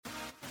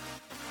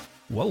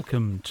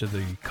Welcome to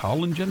the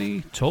Carl and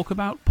Jenny Talk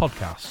About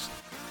podcast,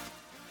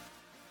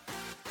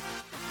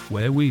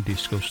 where we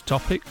discuss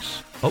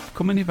topics,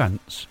 upcoming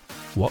events,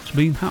 what's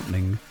been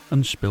happening,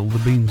 and spill the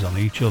beans on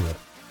each other.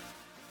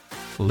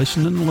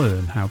 Listen and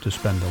learn how to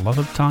spend a lot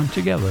of time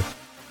together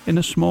in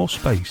a small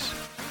space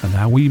and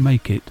how we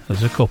make it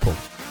as a couple.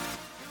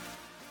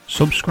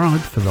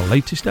 Subscribe for the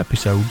latest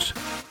episodes.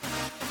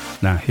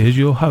 Now here's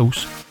your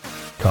hosts,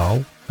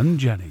 Carl and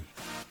Jenny.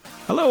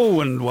 Hello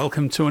and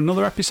welcome to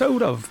another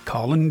episode of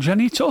Carl and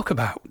Jenny Talk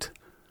About.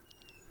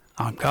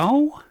 I'm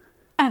Carl.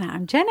 And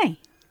I'm Jenny.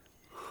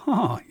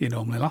 Oh, you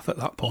normally laugh at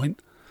that point.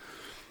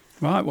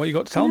 Right, what you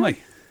got to tell me?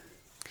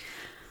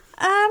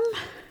 I'm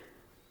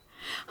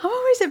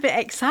always a bit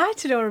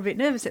excited or a bit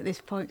nervous at this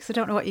point because I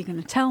don't know what you're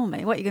going to tell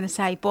me, what you're going to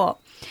say. But,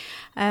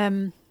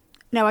 no,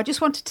 I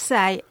just wanted to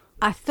say,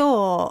 I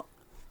thought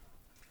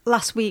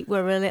last week we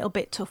were a little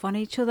bit tough on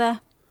each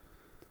other.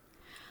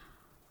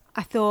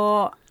 I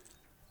thought,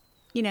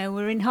 you know,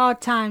 we're in hard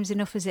times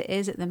enough as it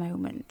is at the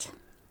moment.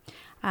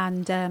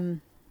 And I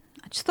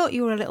just thought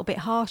you were a little bit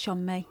harsh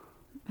on me.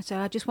 So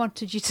I just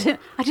wanted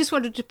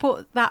to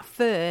put that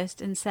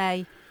first and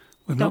say,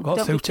 We've not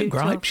got through to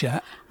gripes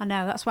yet. I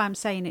know, that's why I'm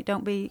saying it.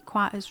 Don't be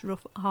quite as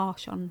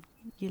harsh on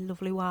your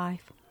lovely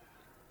wife.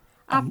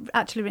 I've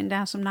actually written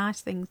down some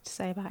nice things to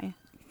say about you.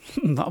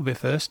 That'll be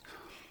first.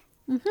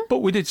 Mm-hmm.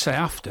 But we did say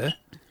after,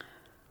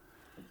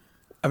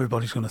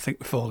 everybody's going to think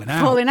we're falling out.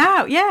 Falling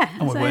out, yeah.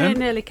 And we so weren't. it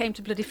nearly came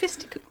to bloody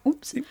fisticuffs.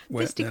 Oops,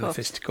 fisticuffs.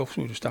 Fisticuffs,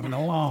 we were just having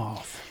a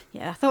laugh.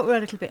 Yeah, I thought we were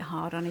a little bit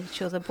hard on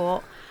each other,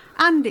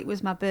 and it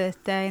was my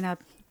birthday, and I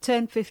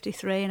turned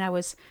 53, and I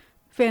was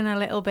feeling a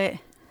little bit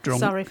drunk.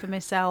 Sorry for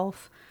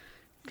myself.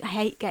 I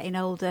hate getting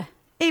older,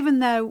 even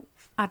though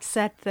I'd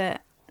said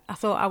that I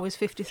thought I was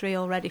 53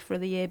 already for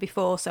the year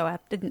before, so I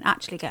didn't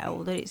actually get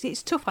older.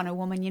 It's tough on a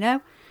woman, you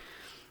know.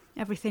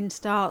 Everything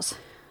starts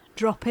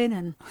dropping,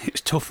 and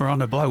it's tougher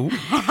on a bloke.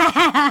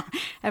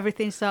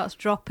 Everything starts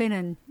dropping,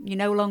 and you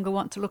no longer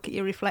want to look at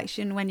your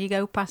reflection when you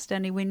go past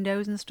any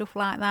windows and stuff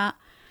like that.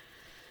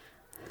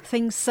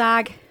 Things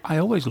sag. I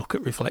always look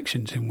at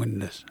reflections in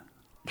windows.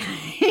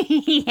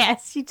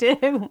 Yes, you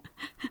do.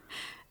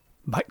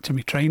 Back to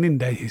my training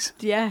days.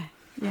 Yeah.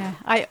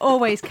 I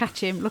always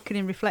catch him looking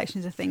in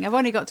reflections of things. I've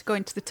only got to go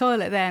into the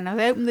toilet there, and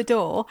I open the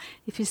door.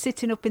 If he's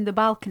sitting up in the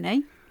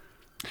balcony,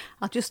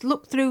 I'll just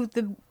look through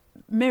the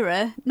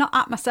mirror, not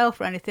at myself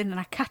or anything, and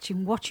I catch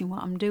him watching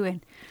what I'm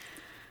doing.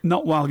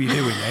 Not while you're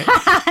doing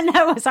it.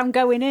 No, as I'm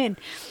going in.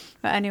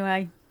 But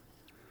anyway.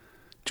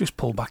 Just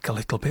pull back a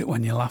little bit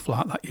when you laugh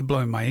like that. You're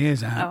blowing my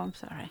ears out. Oh, I'm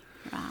sorry.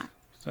 Right.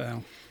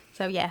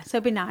 So yeah, so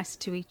be nice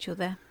to each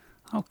other.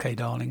 Okay,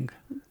 darling.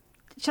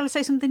 Shall I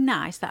say something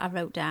nice that I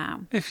wrote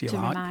down? If you to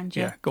like. Remind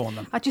you? Yeah, go on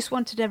then. I just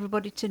wanted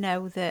everybody to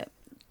know that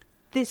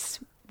this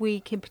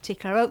week in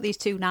particular, I wrote these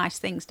two nice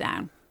things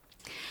down.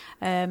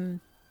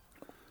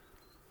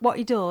 What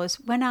he does,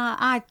 when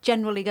I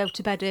generally go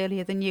to bed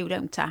earlier than you,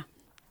 don't I?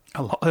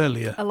 A lot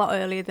earlier. A lot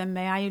earlier than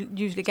me. I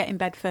usually get in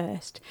bed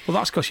first. Well,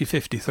 that's because you're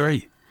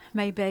 53.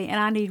 Maybe, and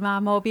I need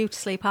my more beauty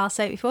sleep, I'll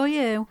say it before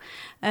you.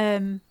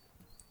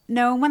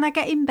 No, when I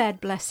get in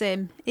bed, bless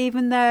him,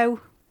 even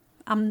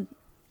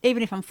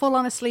if I'm full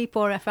on asleep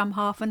or if I'm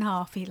half and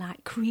half, he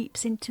like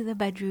creeps into the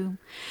bedroom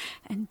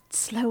and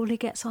slowly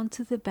gets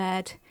onto the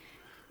bed,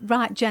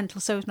 right gentle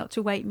so as not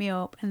to wake me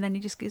up, and then he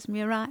just gives me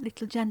a right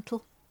little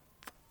gentle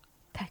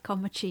peck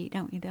on my cheek,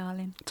 don't you,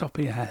 darling? Top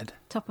of your head.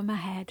 Top of my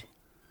head.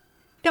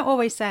 You don't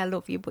always say I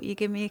love you, but you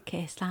give me a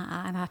kiss like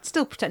that, and I'd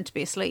still pretend to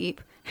be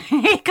asleep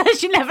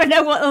because you never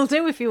know what he'll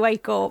do if you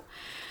wake up.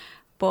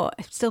 But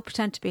I still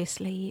pretend to be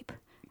asleep.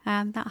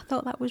 And I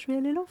thought that was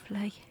really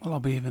lovely. Well, I'll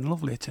be even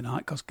lovelier tonight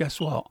because guess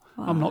what?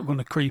 I'm not going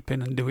to creep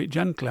in and do it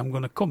gently. I'm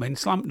going to come in,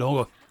 slam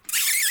door.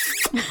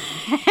 No.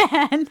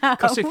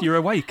 Because if you're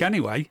awake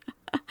anyway.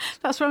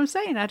 That's what I'm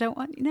saying. I don't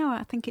want,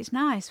 I think it's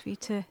nice for you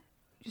to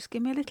just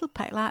give me a little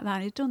peck like that.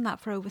 And he's done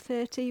that for over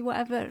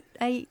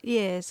 8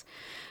 years.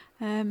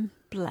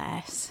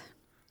 Bless.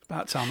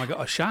 About time I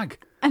got a shag.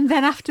 And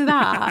then after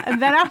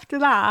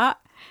that,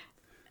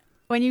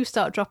 when you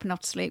start dropping off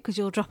to sleep, because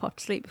you'll drop off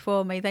to sleep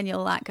before me, then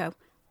you'll like go,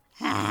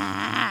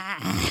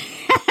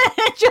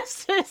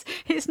 just as,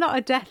 it's not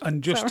a death.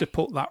 And just to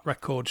put that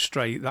record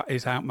straight, that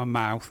is out my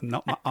mouth,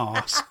 not my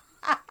arse.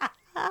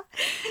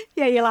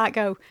 Yeah, you like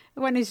go,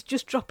 when he's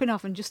just dropping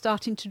off and just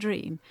starting to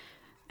dream,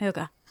 he'll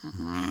go,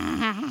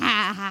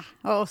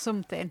 or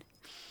something.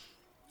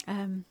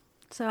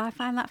 So I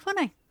find that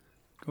funny.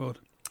 Good.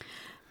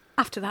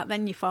 After that,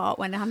 then you fart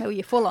when I know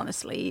you're full on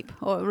asleep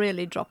or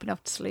really dropping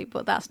off to sleep,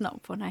 but that's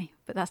not funny.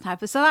 But that's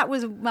nice. So that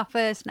was my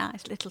first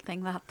nice little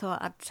thing that I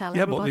thought I'd tell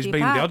everybody about. Yeah, but there's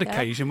been the odd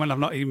occasion when I've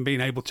not even been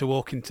able to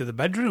walk into the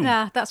bedroom.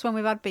 Yeah, that's when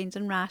we've had beans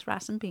and rice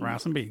and beans.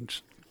 Rice and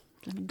beans.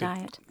 Blooming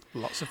diet.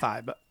 Lots of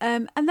fibre.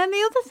 And then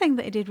the other thing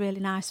that he did really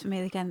nice for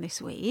me again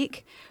this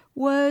week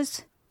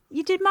was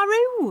you did my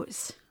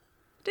roots,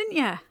 didn't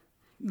you?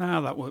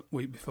 No, that was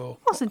week before.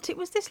 Wasn't it?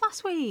 Was this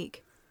last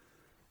week?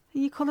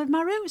 And you coloured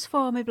my roots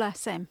for me,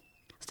 bless him.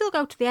 Still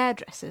go to the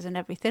hairdressers and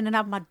everything and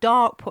have my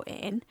dark put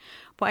in,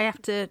 but I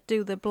have to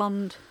do the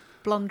blonde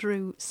blonde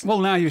roots. Well,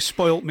 now you've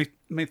spoilt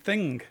me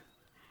thing.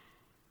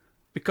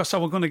 Because I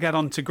was going to get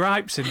on to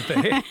gripes in a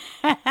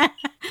bit.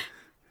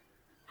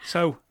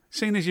 So,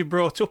 seeing as you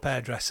brought up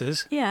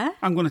hairdressers, Yeah.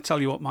 I'm going to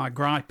tell you what my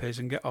gripe is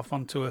and get off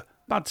onto a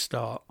bad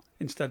start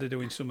instead of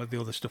doing some of the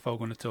other stuff I'm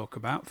going to talk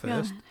about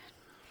first. Yeah.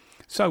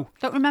 So,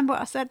 Don't remember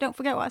what I said. Don't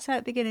forget what I said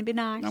at the beginning. Be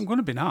nice. I'm going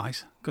to be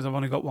nice because I've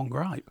only got one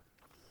gripe.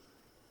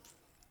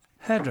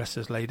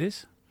 Hairdressers,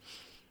 ladies.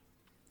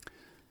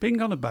 Being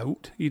on a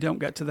boat, you don't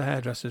get to the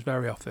hairdressers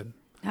very often.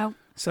 No.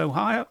 So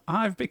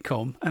I've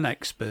become an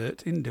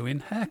expert in doing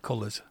hair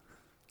colours.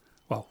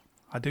 Well,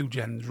 I do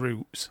Jen's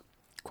roots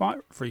quite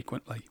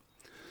frequently.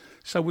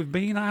 So we've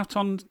been out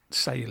on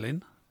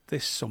sailing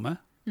this summer.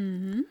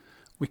 Mm-hmm.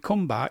 We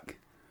come back.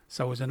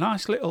 So as a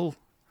nice little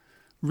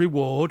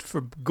reward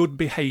for good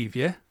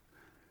behaviour,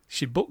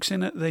 she books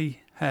in at the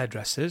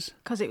hairdressers.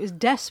 Because it was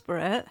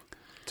desperate.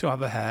 To have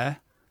her hair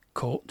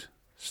cut,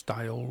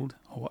 styled,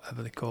 or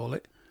whatever they call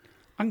it,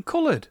 and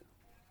coloured.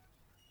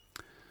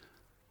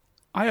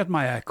 I had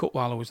my hair cut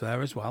while I was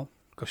there as well,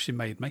 because she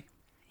made me.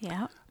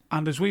 Yeah.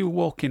 And as we were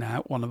walking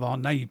out, one of our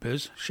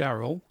neighbours,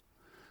 Cheryl,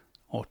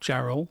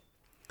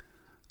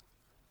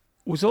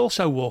 was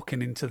also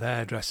walking into the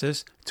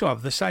hairdressers to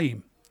have the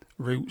same.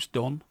 Roots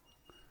done,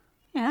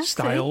 Yeah.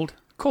 styled,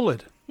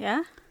 coloured.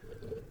 Yeah.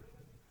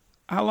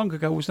 How long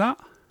ago was that?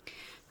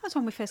 That's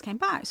when we first came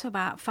back. So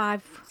about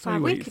 5 3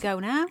 weeks weeks ago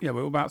now. Yeah,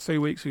 we were about 3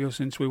 weeks ago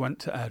since we went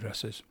to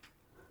hairdressers.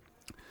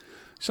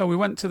 So we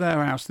went to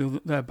their house,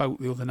 their boat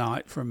the other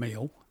night for a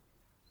meal.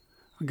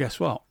 And guess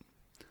what?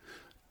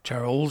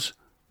 Cheryl's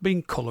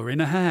been colouring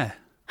her hair.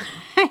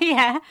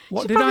 Yeah.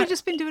 What She's did probably I-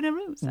 just been doing her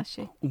roots, has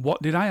she?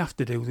 What did I have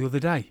to do the other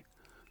day?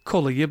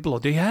 Colour your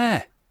bloody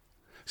hair.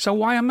 So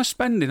why am I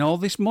spending all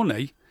this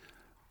money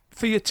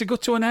for you to go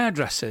to an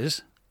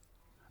hairdresser's?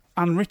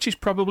 And Rich is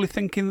probably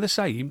thinking the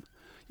same.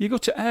 You go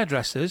to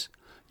hairdressers,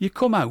 you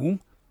come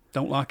home,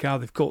 don't like how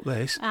they've cut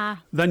this,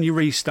 then you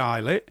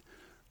restyle it.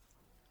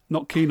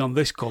 Not keen on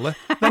this colour.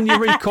 Then you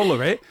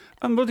recolour it,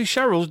 and bloody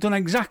Cheryl's done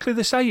exactly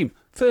the same.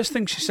 First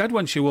thing she said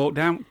when she walked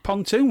down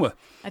pontoon were,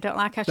 I don't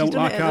like how she's Don't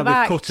done like it at how the they've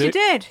back. cut She it.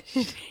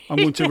 did. I'm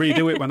going to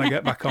redo it when I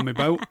get back on my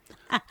boat.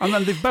 And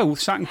then they've both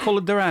sat and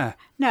coloured their hair.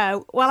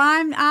 No, well,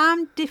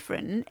 I'm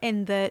different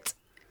in that,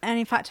 and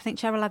in fact, I think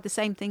Cheryl had the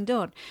same thing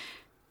done.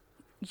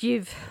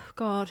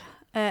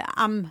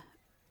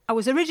 I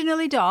was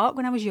originally dark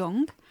when I was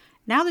young.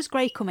 Now there's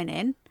grey coming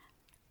in.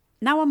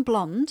 Now I'm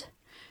blonde.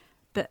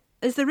 But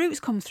as the roots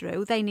come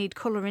through, they need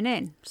colouring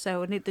in.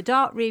 So the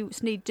dark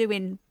roots need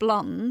doing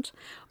blonde,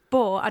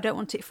 but I don't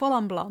want it full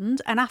on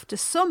blonde. And after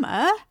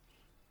summer,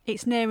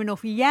 it's near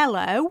enough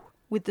yellow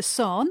with the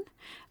sun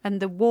and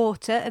the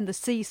water and the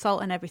sea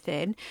salt and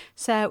everything.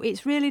 So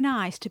it's really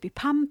nice to be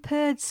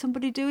pampered,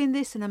 somebody doing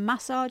this and a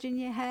massage in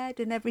your head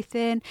and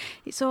everything.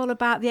 It's all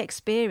about the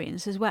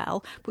experience as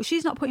well. But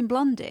she's not putting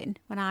blonde in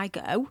when I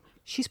go.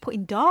 She's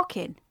putting dark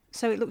in.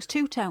 So it looks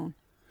two-tone.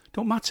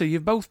 Don't matter,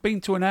 you've both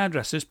been to an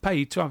hairdresser's,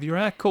 paid to have your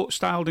hair cut,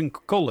 styled and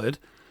coloured,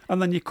 and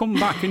then you come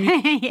back and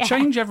you Yeah.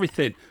 change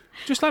everything.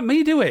 Just let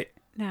me do it.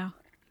 No.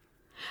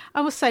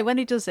 I must say, when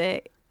he does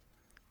it,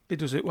 He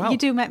does it well. you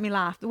do make me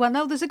laugh. Well,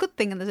 no, there's a good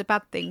thing and there's a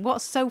bad thing.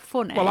 What's so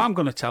funny? Well, I'm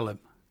going to tell him.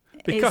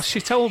 Because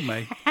she told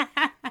me,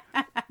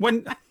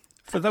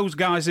 for those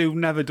guys who've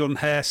never done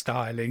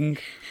hairstyling,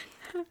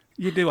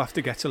 you do have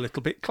to get a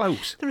little bit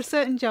close. There are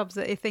certain jobs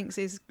that he thinks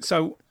is...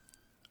 So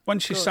when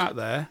she Good. sat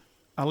there,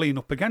 I lean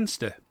up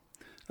against her.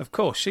 Of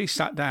course, she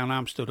sat down,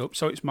 I'm stood up,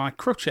 so it's my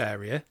crutch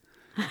area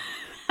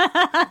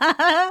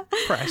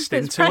pressed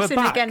It's into her pressing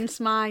back.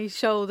 against my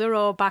shoulder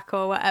or back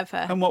or whatever.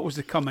 And what was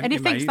the comment And he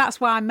you thinks made? that's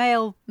why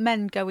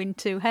men go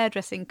into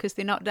hairdressing, because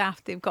they're not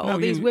daft. They've got all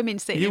these women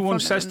sitting in front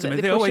once of says them to me,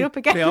 that they push always, up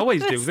against. they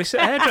always do this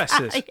at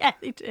hairdressers. Yeah,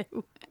 they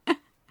do.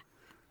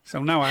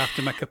 So now I have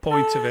to make a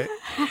point of it.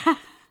 By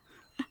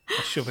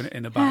shoving it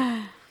in her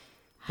back.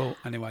 But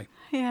anyway.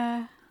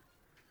 Yeah.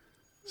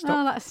 Stop.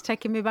 Oh, that's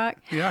taking me back.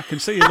 Yeah, I can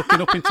see you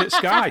looking up into the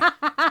sky.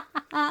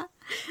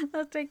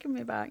 That's taking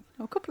me back.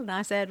 Oh, a couple of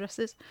nice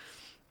hairdressers.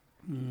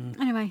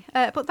 Anyway,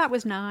 but that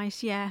was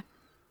nice, yeah.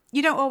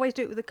 You don't always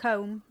do it with a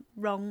comb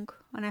wrong,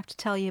 and I have to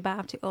tell you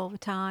about it all the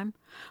time.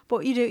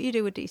 But you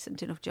do a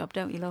decent enough job,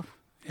 don't you, love?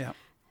 Yeah.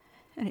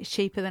 And it's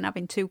cheaper than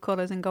having two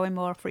colours and going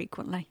more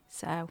frequently.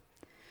 So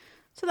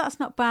that's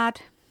not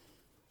bad.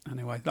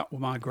 Anyway, that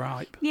was my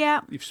gripe.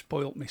 Yeah. You've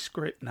spoilt my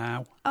script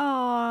now.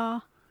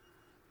 Oh.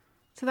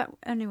 So that,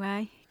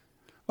 anyway.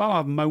 Well,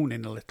 I'm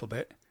moaning a little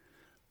bit.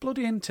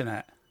 Bloody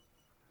internet.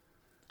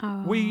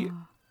 Oh.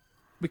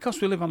 Because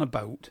we live on a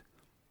boat,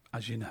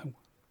 as you know,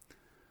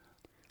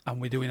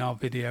 and we're doing our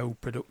video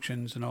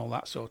productions and all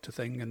that sort of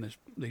thing, and there's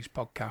these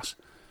podcasts,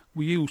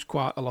 we use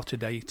quite a lot of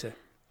data.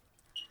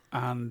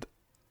 And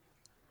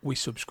we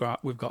subscribe.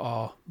 We've got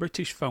our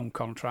British phone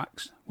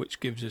contracts,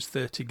 which gives us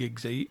 30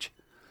 gigs each,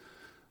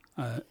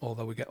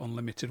 although we get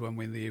unlimited when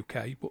we're in the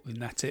UK, but they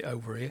net it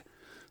over here.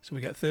 So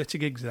we get 30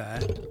 gigs there.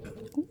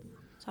 Ooh,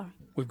 sorry.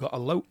 We've got a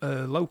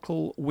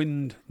local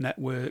wind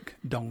network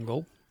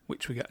dongle,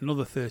 which we get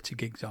another 30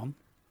 gigs on.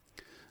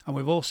 And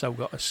we've also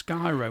got a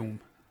Skyroam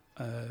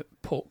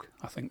Puck,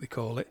 I think they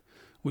call it,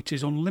 which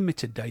is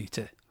unlimited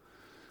data.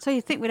 So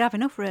you'd think we'd have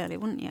enough, really,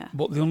 wouldn't you?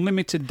 But the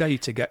unlimited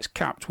data gets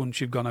capped once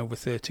you've gone over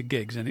 30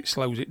 gigs, and it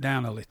slows it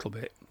down a little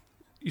bit.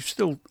 You've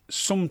still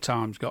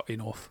sometimes got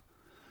enough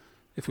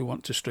if we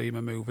want to stream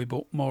a movie,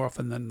 but more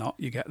often than not,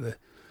 you get the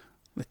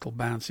little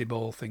bouncy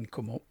ball thing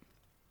come up.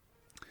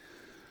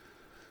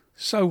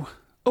 So,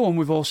 and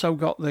we've also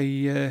got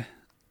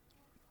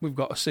we've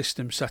got a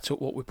system set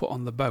up what we put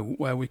on the boat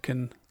where we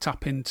can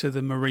tap into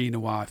the marina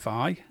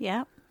Wi-Fi.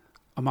 Yeah.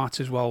 I might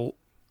as well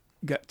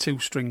get two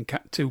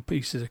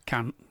pieces of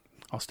can.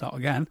 I'll start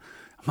again.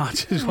 I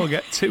might as well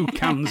get 2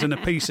 cans and a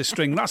piece of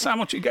string. That's how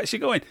much it gets you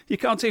going. You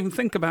can't even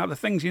think about the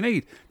things you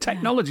need.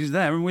 Technology's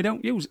there and we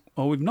don't use it,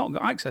 or we've not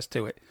got access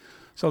to it.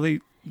 So the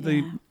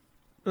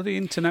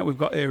internet we've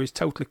got here is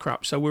totally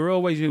crap. So we're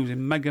always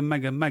using mega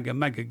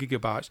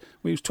gigabytes.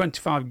 We used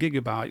 25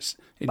 gigabytes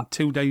in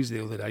 2 days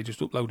the other day,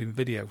 just uploading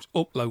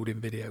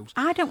videos.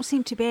 I don't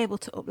seem to be able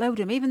to upload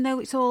them, even though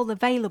it's all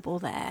available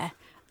there.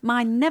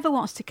 Mine never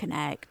wants to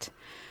connect.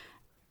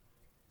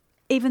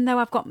 Even though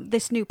I've got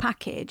this new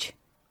package,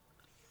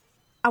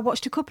 I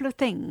watched a couple of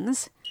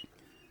things,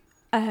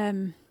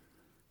 but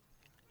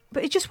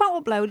it just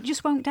won't upload, it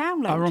just won't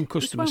download. I rang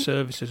customer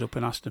services up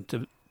and asked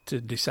them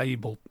to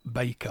disable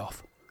Bake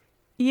Off.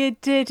 You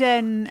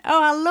didn't.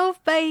 Oh, I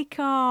love Bake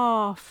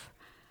Off.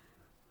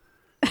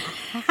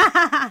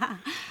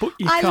 But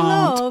you I can't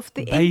love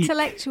the bake.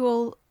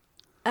 intellectual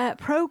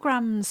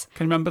programmes.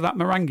 Can you remember that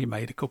meringue you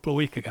made a couple of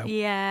weeks ago?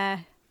 Yeah.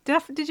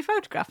 Did you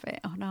photograph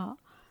it or not?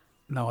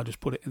 No, I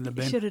just put it in the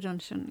bin. Should have done,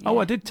 shouldn't you? Oh,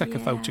 I did take a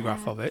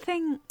photograph of it.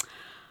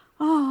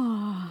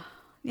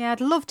 Yeah,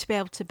 I'd love to be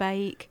able to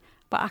bake,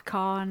 but I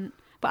can't.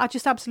 But I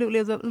just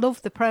absolutely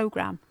love the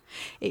programme.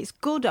 It's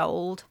good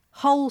old,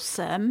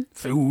 wholesome.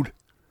 Food.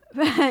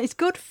 It's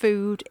good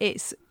food.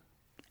 It's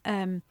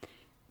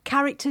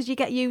characters you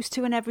get used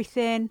to and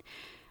everything.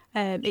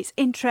 It's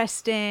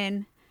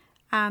interesting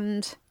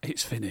and...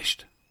 It's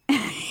finished.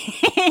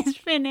 It's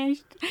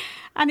finished.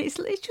 And it's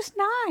just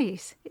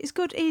nice. It's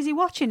good, easy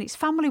watching. It's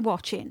family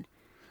watching.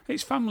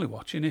 It's family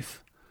watching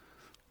if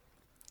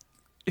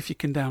you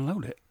can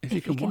download it, if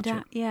you can watch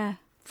it. Yeah.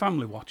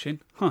 Family watching,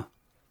 huh?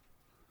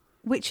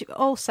 Which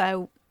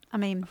also, I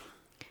mean,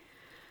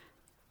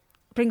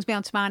 brings me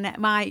on to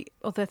my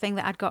other thing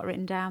that I'd got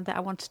written down that I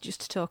wanted just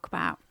to talk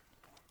about.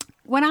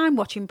 When I'm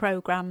watching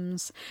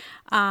programmes,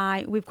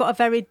 we've got a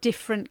very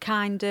different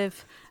kind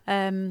of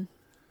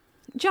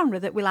genre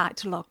that we like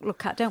to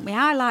look at, don't we?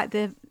 I like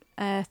the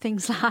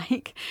things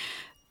like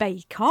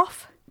Bake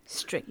Off,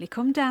 Strictly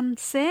Come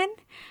Dancing,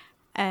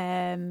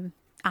 I'm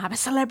a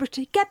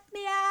Celebrity, Get Me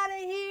Out of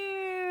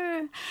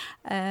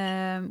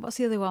Here. What's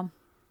the other one?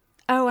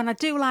 Oh, and I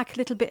do like a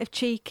little bit of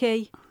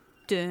cheeky.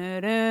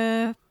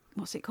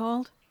 What's it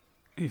called?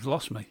 You've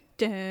lost me.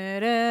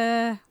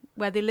 Where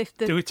they lift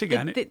the... Do it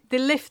again. They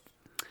lift...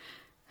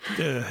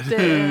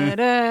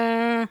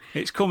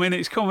 It's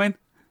coming.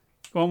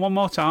 Go on one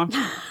more time.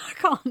 I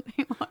can't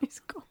think what it's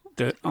called.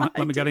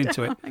 Let me get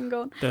into it. Hang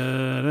on.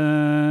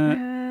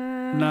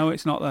 No,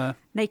 it's not there.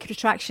 Naked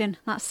Attraction,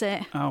 that's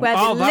it. Oh. Where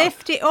they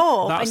lift it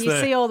up and you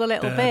see all the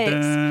little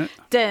bits.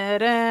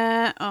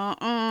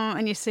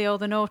 And you see all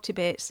the naughty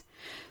bits.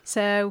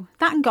 So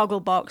that and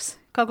Gogglebox.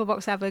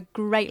 Gogglebox, I have a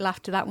great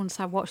laugh to that once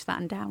I watched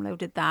that and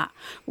downloaded that.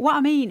 What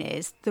I mean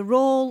is, they're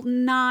all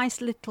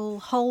nice little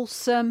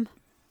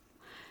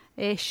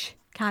wholesome-ish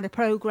kind of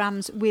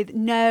programmes with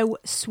no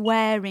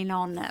swearing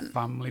on them.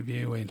 Family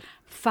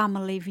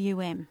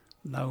viewing.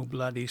 No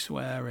bloody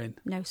swearing.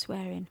 No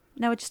swearing.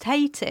 No, I just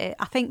hate it.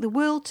 I think the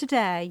world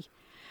today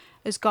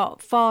has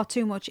got far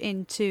too much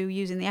into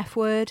using the F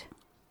word.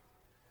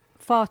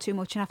 Far too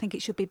much, and I think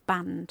it should be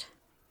banned.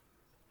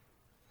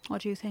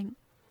 What do you think?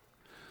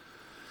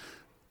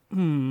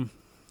 I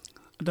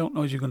don't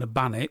know if you're going to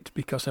ban it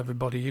because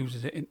everybody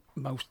uses it.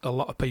 A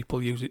lot of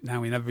people use it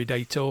now in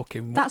everyday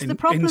talking. That's the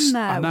problem, though.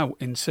 I know,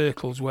 in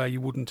circles where you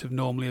wouldn't have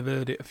normally have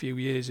heard it a few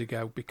years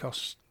ago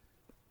because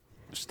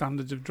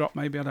standards have dropped,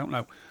 maybe, I don't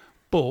know.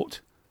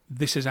 But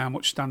this is how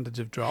much standards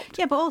have dropped.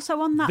 Yeah, but also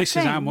on that This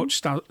is how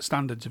much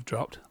standards have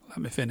dropped. Let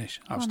me finish.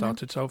 I've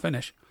started, so I'll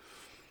finish.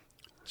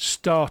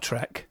 Star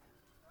Trek.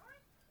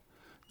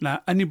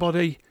 Now,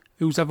 anybody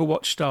who's ever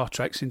watched Star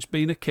Trek since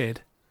being a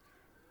kid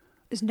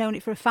has known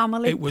it for a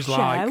family show. It was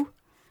like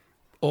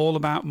all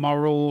about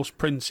morals,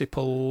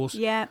 principles.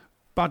 Yeah.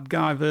 Bad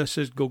guy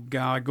versus good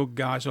guy. Good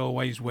guys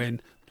always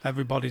win.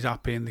 Everybody's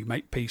happy and they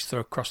make peace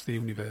across the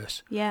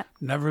universe. Yeah.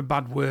 Never a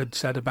bad word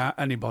said about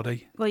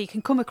anybody. Well, you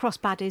can come across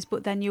baddies,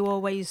 but then you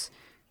always...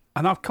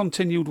 And I've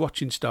continued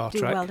watching Star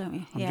Trek. Well, don't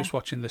you? I'm just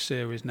watching the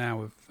series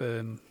now of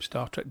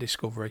Star Trek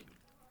Discovery,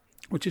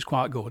 which is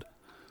quite good.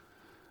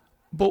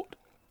 But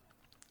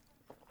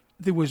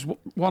there was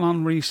one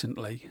on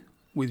recently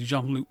with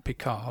Jean-Luc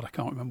Picard. I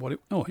can't remember what it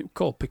was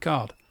called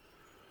Picard.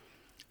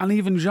 And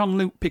even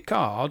Jean-Luc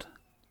Picard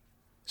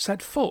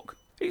said, fuck,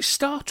 it's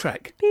Star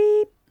Trek.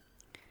 Beep.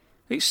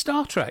 It's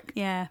Star Trek.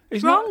 Yeah.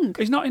 He's wrong.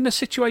 He's not in a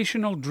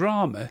situational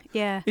drama.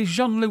 Yeah. He's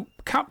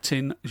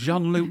Captain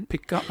Jean-Luc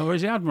Picard, or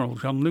is he Admiral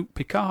Jean-Luc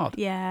Picard?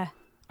 Yeah.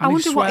 I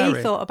wonder what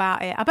he thought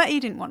about it. I bet he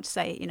didn't want to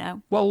say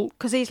it, Well,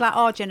 because he's like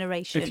our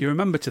generation. If you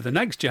remember to the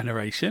next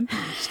generation,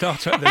 Star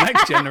Trek the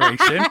Next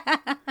Generation,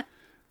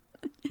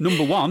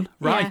 number 1,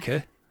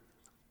 Riker,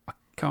 I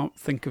can't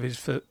think of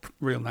his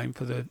real name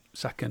for the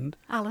second.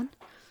 Alan.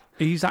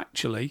 He's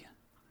actually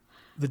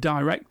the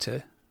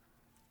director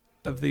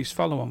of these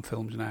follow-on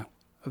films now,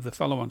 of the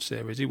follow-on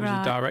series. He was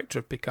the director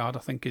of Picard. I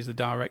think he's the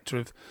director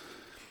of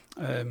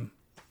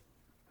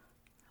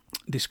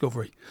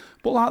Discovery.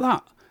 But like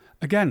that,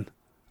 again,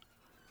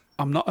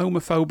 I'm not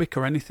homophobic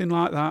or anything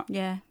like that.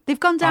 Yeah. They've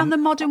gone down the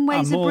modern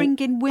ways of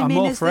bringing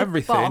women as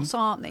the boss,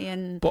 aren't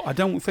they? But I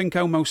don't think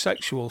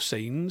homosexual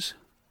scenes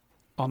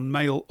on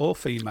male or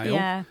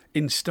female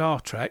in Star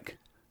Trek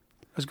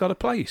has got a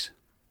place.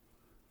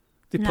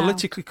 They're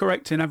politically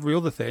correct in every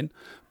other thing,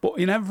 but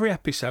in every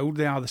episode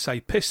they either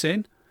say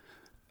pissing.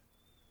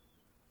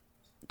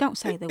 Don't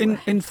say the word.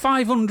 In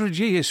 500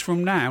 years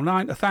from now,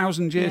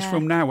 1,000 years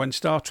from now, when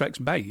Star Trek's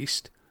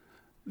based,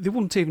 they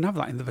wouldn't even have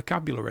that in the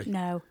vocabulary.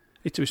 No.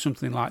 It was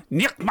something like a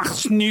bit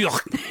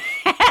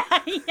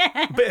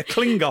of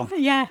Klingon.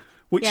 Yeah.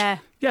 Which,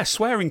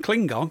 swearing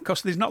Klingon,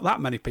 because there's not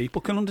that many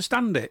people can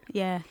understand it.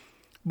 Yeah.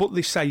 But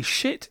they say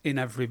shit in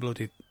every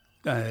bloody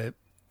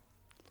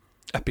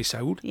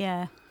episode.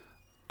 Yeah.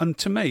 And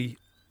to me,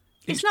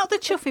 it's not the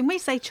chuffing. We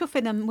say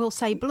chuffing and we'll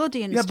say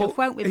bloody and stuff,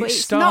 won't we? But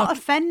it's not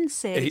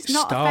offensive. It's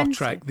not Star offensive.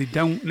 Trek. They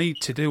don't need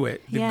to do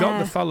it. They've got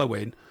the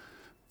following.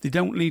 They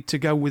don't need to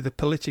go with the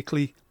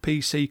politically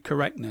PC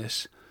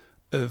correctness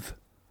of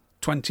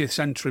 20th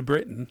century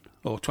Britain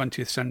or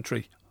 20th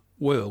century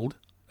world,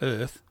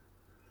 Earth.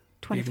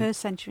 21st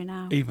century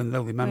now. Even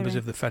though they're members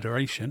of the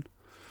Federation.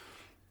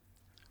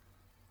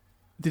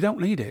 They don't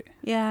need it.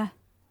 Yeah.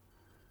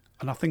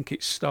 And I think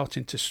it's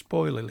starting to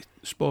spoil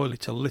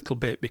it a little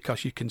bit,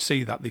 because you can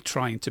see that they're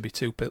trying to be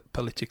too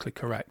politically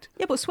correct.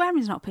 Yeah, but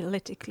swearing's not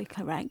politically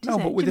correct, is it? No,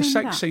 but with the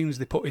sex scenes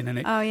they put in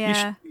it. Oh,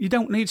 yeah. You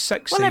don't need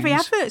sex scenes. Well, every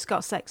advert's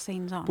got sex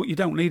scenes on. But you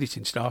don't need it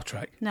in Star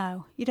Trek.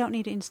 No, you don't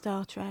need it in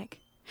Star Trek.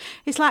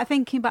 It's like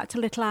thinking back to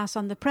Little House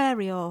on the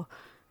Prairie or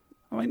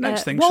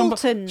next thing,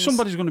 Waltons.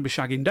 somebody's going to be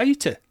shagging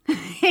Data.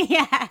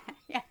 yeah.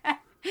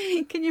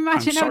 Can you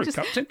imagine? I'm sorry,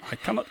 Captain, I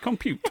cannot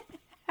compute.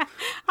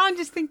 I'm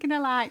just thinking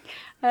of like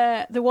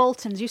the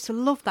Waltons. Used to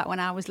love that when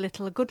I was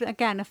little.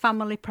 A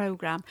family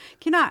programme.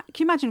 Can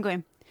you imagine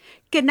going,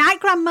 "Good night,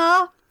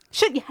 Grandma.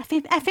 Shut your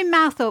effing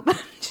mouth up.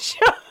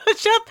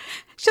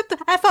 shut the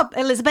F up,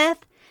 Elizabeth.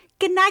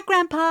 Good night,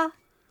 Grandpa.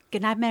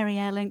 Good night, Mary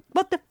Ellen.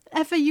 What the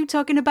F are you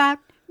talking about?"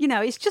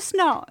 It's just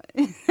not.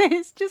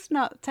 It's just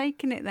not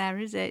taking it there,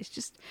 is it? It's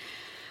just.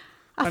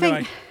 I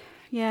think.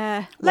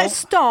 Yeah. Let's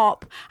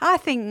stop. I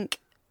think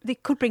they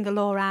could bring a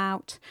law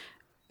out.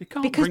 You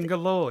can't bring a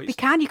law. You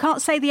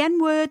can't say the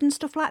N word and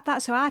stuff like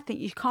that. So I think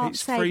you can't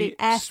say the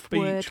F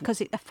word because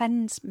it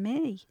offends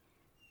me.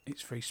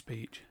 It's free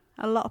speech.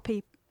 A lot of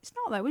people. It's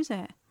not though, is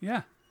it?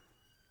 Yeah.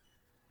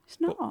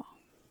 It's not.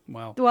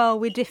 Well,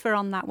 we differ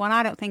on that one.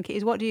 I don't think it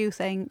is. What do you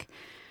think?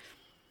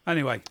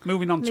 Anyway,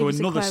 moving on to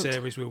another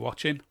series we're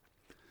watching.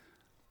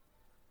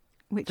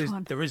 Which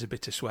one? There is a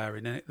bit of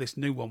swearing in it. This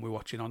new one we're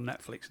watching on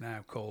Netflix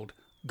now called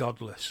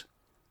Godless.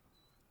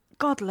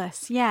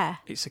 Godless, yeah.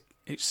 It's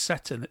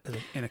set in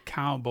a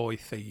cowboy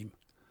theme.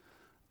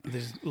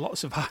 There's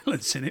lots of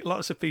violence in it.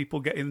 Lots of people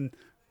getting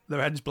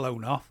their heads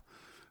blown off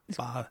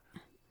by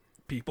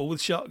people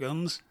with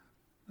shotguns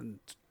and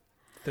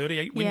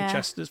 38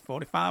 Winchesters,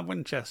 45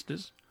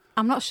 Winchesters.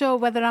 I'm not sure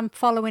whether I'm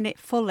following it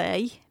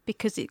fully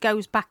because it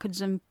goes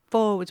backwards and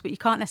forwards, but you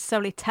can't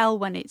necessarily tell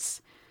when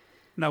it's...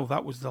 No,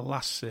 that was the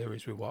last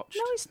series we watched.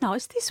 No, it's not.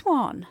 It's this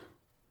one.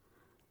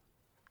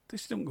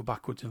 This don't go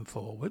backwards and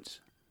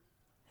forwards.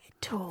 It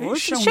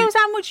does. It shows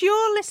how much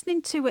you're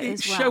listening to it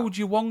as well. It showed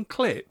you one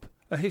clip,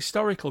 a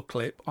historical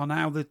clip, on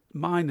how the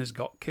miners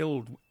got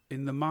killed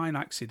in the mine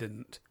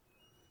accident.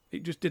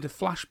 It just did a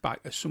flashback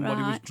as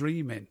somebody was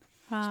dreaming.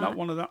 Right. It's not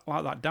one of that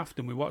like that daft,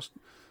 and we watched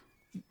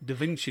Da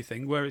Vinci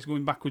thing where it's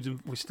going backwards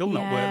and we've still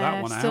not worked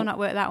that one out. Still not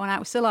worked that one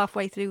out. We're still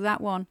halfway through that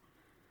one.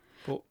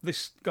 But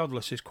this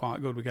Godless is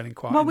quite good. We're getting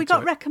quite well, we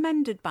got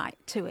recommended back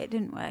to it,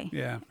 didn't we?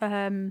 Yeah.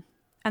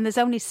 And there's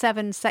only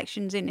 7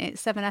 sections in it,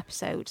 7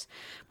 episodes.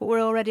 But we're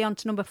already on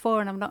to number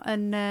 4 and I'm not...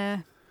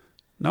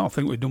 No, I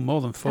think we've done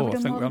more than 4. I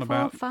think we're on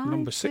about 5,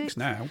 number 6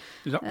 now.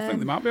 I think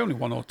there might be only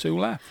 1 or 2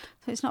 left.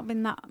 So it's not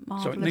been that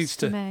marvellous so it needs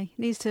to me.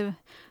 It needs to...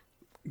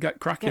 Get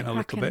cracking a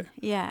little bit.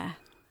 Yeah.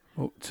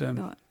 But, do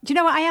you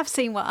know what I have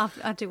seen what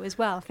I do as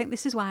well? I think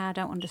this is why I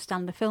don't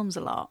understand the films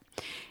a lot.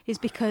 Is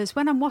because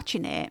when I'm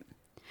watching it,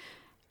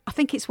 I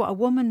think it's what a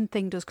woman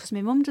thing does because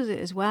my mum does it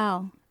as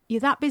well.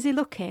 You're that busy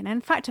looking. And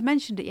in fact, I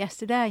mentioned it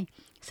yesterday.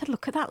 I said,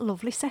 look at that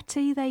lovely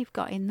settee they've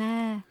got in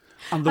there.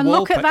 And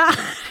look at that.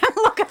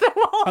 Look at the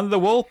wall. And the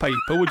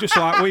wallpaper were just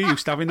like we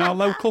used to have in our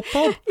local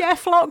pub. Yeah,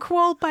 flock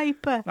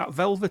wallpaper. That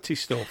velvety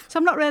stuff. So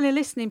I'm not really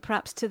listening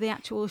perhaps to the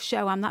actual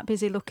show. I'm that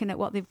busy looking at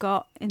what they've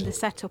got in the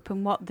setup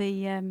and what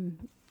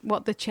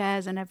the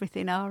chairs and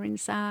everything are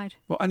inside.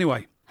 Well,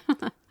 anyway.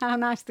 How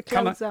nice the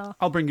clothes are.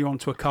 I'll bring you on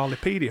to a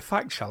Carlipedia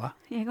fact, shall I?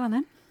 Yeah, go on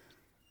then.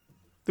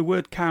 The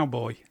word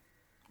cowboy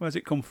Where's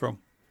it come from?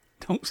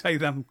 Don't say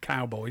them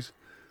cowboys.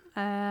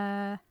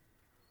 Cowboy.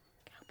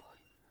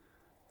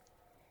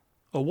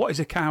 Or what is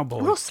a cowboy?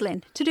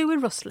 Rustling. To do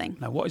with rustling.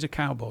 Now, what is a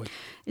cowboy?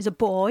 Is a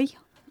boy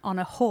on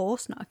a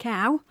horse, not a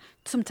cow,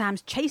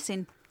 sometimes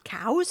chasing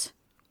cows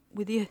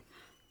with your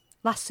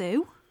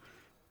lasso.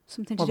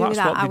 Something to do with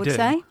that, I would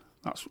say.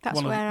 That's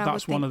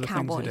one of the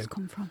things they do.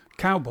 Come from.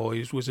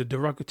 Cowboys was a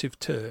derogative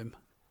term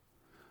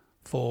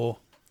for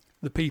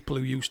the people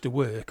who used to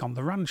work on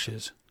the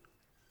ranches,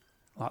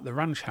 like the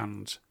ranch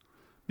hands,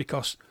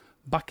 because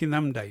back in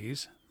them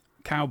days,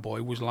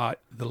 cowboy was like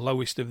the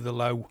lowest of the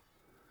low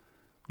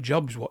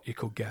jobs what you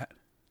could get.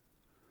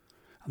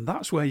 And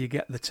that's where you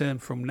get the term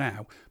from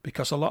now,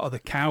 because a lot of the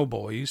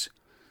cowboys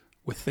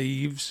were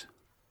thieves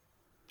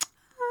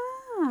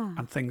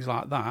and things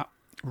like that,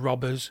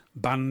 robbers,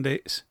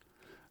 bandits.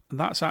 And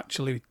that's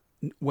actually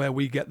where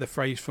we get the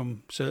phrase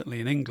from, certainly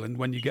in England,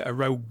 when you get a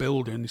rogue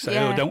builder and you say,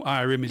 oh, don't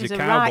hire him, he's a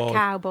cowboy. Right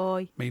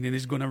cowboy. Meaning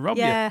he's going to rob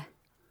you.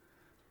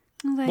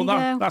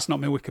 Well, that's not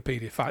my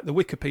Wikipedia fact. The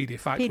Wikipedia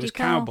fact was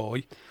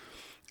cowboy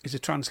is a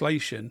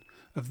translation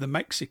of the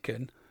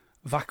Mexican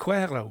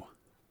vaquero.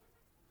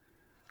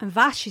 And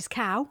vache is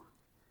cow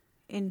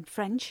in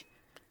French.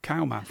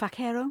 Cowman.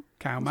 Vaquero.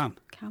 Cowman.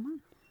 Cowman.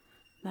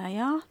 There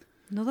you are.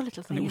 Another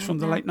little thing. And it was from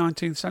the late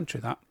 19th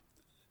century that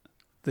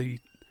the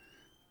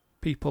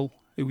people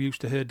who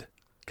used to herd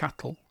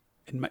cattle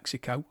in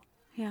Mexico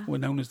were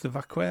known as the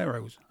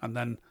vaqueros. And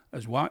then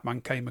as white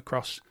man came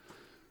across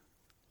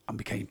and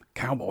became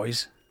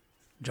cowboys,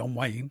 John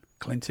Wayne,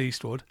 Clint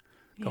Eastwood,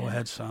 go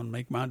ahead, son,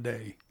 make my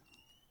day.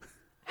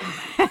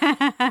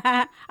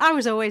 I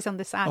was always on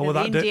the side of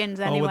the Indians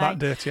anyway. Oh, with that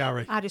dirty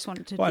Harry. I just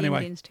wanted the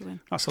Indians to win.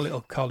 That's a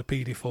little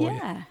cardipedia for you.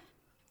 Yeah.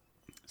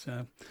 So,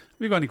 have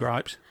you got any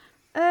gripes?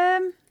 No,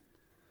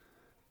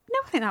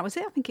 I think that was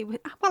it. I think it was.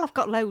 Well, I've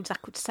got loads I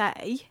could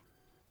say.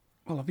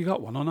 Well, have you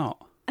got one or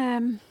not?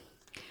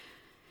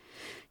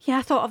 Yeah,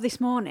 I thought of this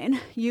morning.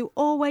 You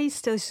always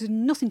still. This has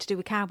nothing to do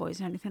with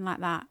cowboys or anything like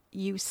that.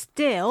 You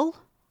still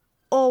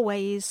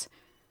always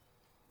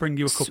bring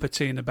you a cup of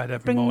tea in bed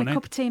every morning. Bring a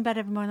cup of tea in bed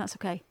every morning. That's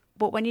okay.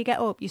 But when you get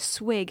up, you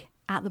swig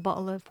at the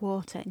bottle of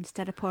water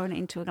instead of pouring it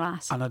into a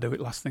glass. And I do it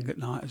last thing at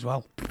night as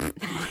well.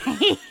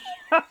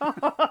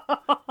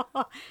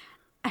 I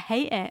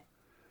hate it.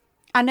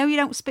 I know you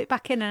don't spit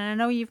back in, and I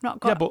know you've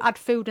not had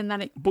food and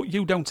then it... But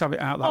you don't have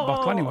it out of that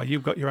bottle anyway.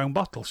 You've got your own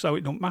bottle, so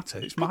it don't matter.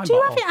 It's my bottle. I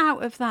do have it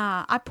out of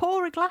that. I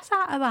pour a glass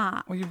out of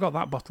that. Well, you've got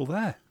that bottle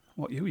there,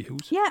 what you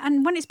use. Yeah,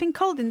 and when it's been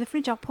cold in the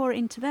fridge, I'll pour it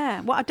into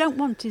there. What I don't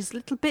want is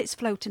little bits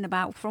floating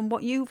about from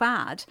what you've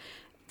had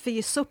for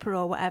your supper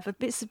or whatever,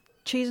 bits of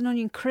cheese and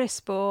onion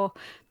crisp or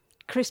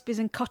Crispies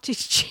and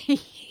cottage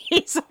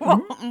cheese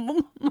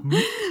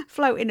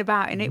floating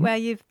about in it where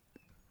you've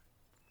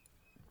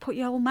put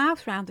your whole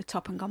mouth round the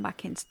top and gone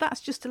back in. So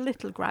that's just a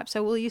little gripe.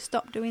 So will you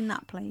stop doing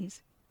that,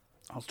 please?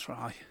 I'll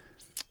try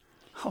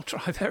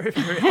very,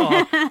 very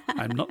hard.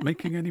 I'm not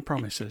making any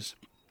promises.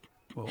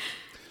 Well,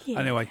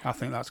 anyway, I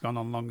think that's gone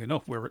on long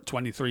enough. We're at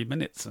 23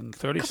 minutes and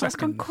 30 seconds. That's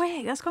gone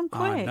quick.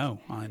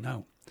 I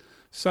know.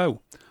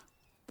 So,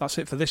 that's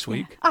it for this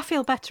week. Yeah. I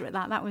feel better at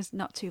that. That was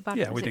not too bad.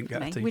 Yeah, we didn't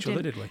get at each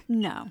other, did we?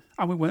 No.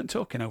 And we weren't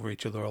talking over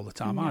each other all the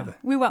time either.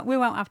 We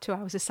won't have 2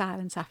 hours of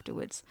silence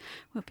afterwards.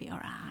 We'll be all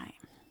right.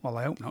 Well,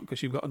 I hope not,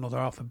 because you've got another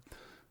half.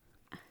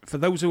 For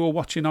those who are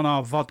watching on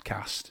our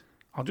vodcast,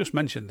 I'll just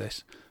mention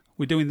this.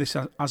 We're doing this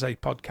as a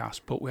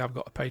podcast, but we have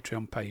got a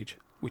Patreon page,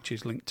 which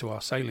is linked to our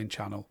sailing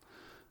channel.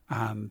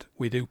 And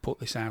we do put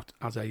this out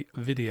as a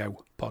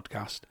video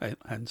podcast,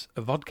 hence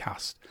a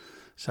vodcast.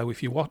 So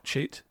if you watch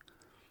it,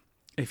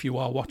 if you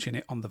are watching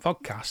it on the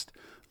vodcast,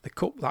 the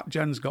cup that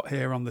Jen's got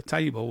here on the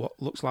table,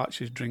 what looks like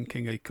she's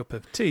drinking a cup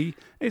of tea,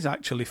 is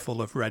actually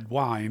full of red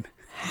wine.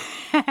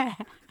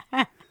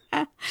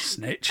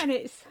 Snitch. And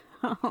it's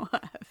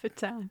for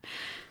time.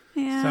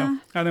 Yeah.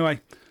 So, anyway,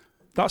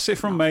 that's it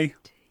from me.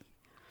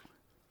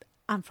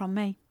 And from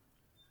me.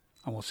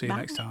 And we'll see you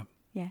next time.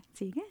 Yeah,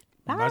 see you again.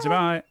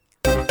 Bye.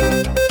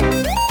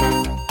 Bye.